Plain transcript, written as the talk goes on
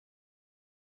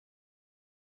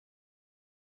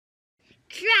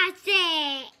Trust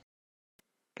it!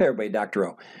 Hey everybody, Dr.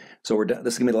 O. So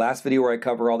this is going to be the last video where I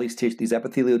cover all these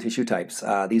epithelial tissue types.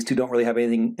 These two don't really have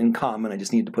anything in common. I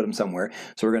just need to put them somewhere.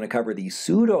 So we're going to cover the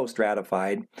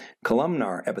pseudostratified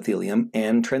columnar epithelium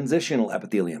and transitional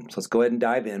epithelium. So let's go ahead and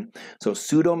dive in. So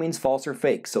pseudo means false or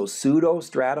fake. So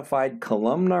pseudostratified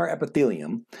columnar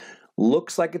epithelium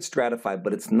looks like it's stratified,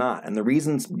 but it's not. And the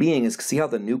reason being is, see how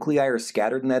the nuclei are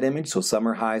scattered in that image? So some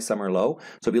are high, some are low.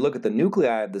 So if you look at the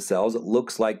nuclei of the cells, it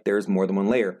looks like there's more than one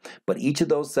layer. But each of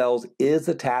those cells is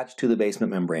attached to the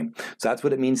basement membrane. So that's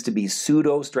what it means to be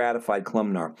pseudostratified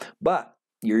columnar. But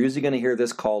you're usually going to hear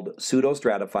this called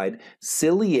pseudostratified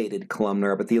ciliated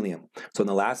columnar epithelium. So in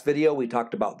the last video, we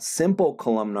talked about simple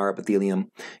columnar epithelium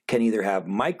can either have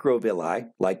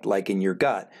microvilli, like in your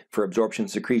gut, for absorption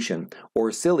secretion,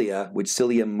 or cilia, which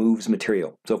cilia moves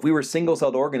material. So if we were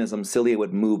single-celled organisms, cilia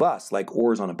would move us like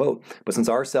oars on a boat. But since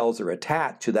our cells are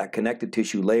attached to that connective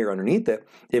tissue layer underneath it,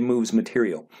 it moves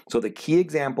material. So the key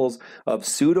examples of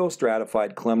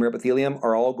pseudostratified columnar epithelium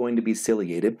are all going to be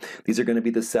ciliated. These are going to be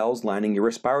the cells lining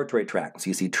your respiratory tract. So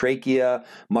you see trachea,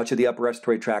 much of the upper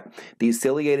respiratory tract. These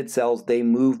ciliated cells, they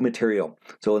move material.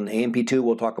 So in AMP2,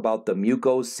 we'll talk about the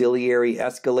mucociliary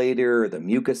escalator, or the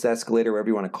mucus escalator, whatever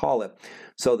you want to call it.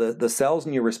 So the cells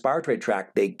in your respiratory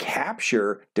tract, they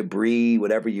capture debris,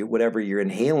 whatever you're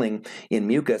inhaling in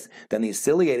mucus. Then these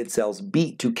ciliated cells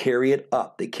beat to carry it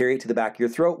up. They carry it to the back of your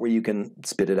throat where you can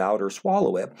spit it out or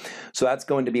swallow it. So that's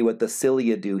going to be what the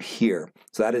cilia do here.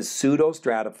 So that is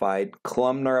pseudostratified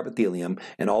columnar epithelium,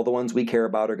 and all the ones we care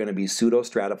about are going to be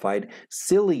pseudostratified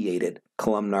ciliated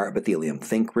columnar epithelium.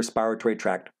 Think respiratory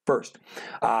tract first.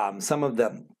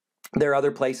 There are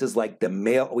other places like the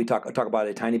male, we talk about it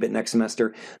a tiny bit next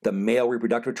semester. The male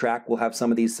reproductive tract will have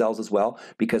some of these cells as well,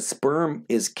 because sperm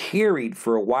is carried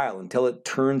for a while until it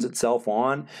turns itself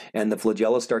on and the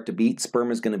flagella start to beat.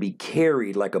 Sperm is going to be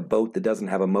carried like a boat that doesn't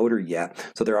have a motor yet.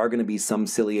 So there are going to be some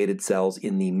ciliated cells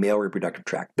in the male reproductive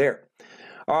tract there.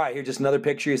 All right, here's just another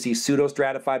picture. You see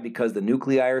pseudostratified because the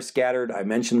nuclei are scattered. I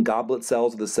mentioned goblet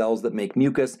cells are the cells that make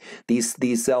mucus.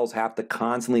 These cells have to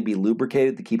constantly be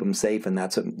lubricated to keep them safe, and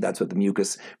that's what the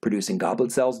mucus-producing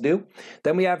goblet cells do.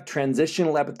 Then we have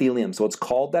transitional epithelium. So it's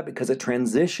called that because it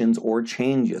transitions or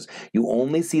changes. You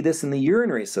only see this in the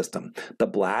urinary system. The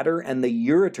bladder and the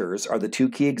ureters are the two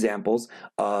key examples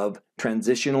of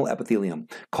transitional epithelium.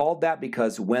 Called that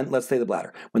because let's say the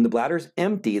bladder. When the bladder is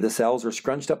empty, the cells are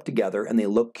scrunched up together and they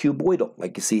look cuboidal,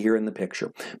 like you see here in the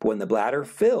picture. But when the bladder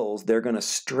fills, they're going to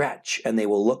stretch and they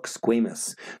will look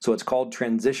squamous. So it's called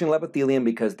transitional epithelium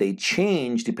because they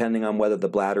change depending on whether the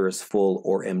bladder is full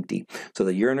or empty. So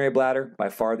the urinary bladder, by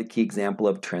far the key example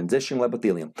of transitional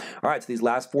epithelium. All right, so these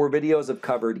last 4 videos have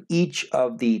covered each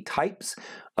of the types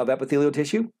of epithelial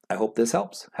tissue. I hope this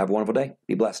helps. Have a wonderful day.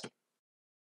 Be blessed.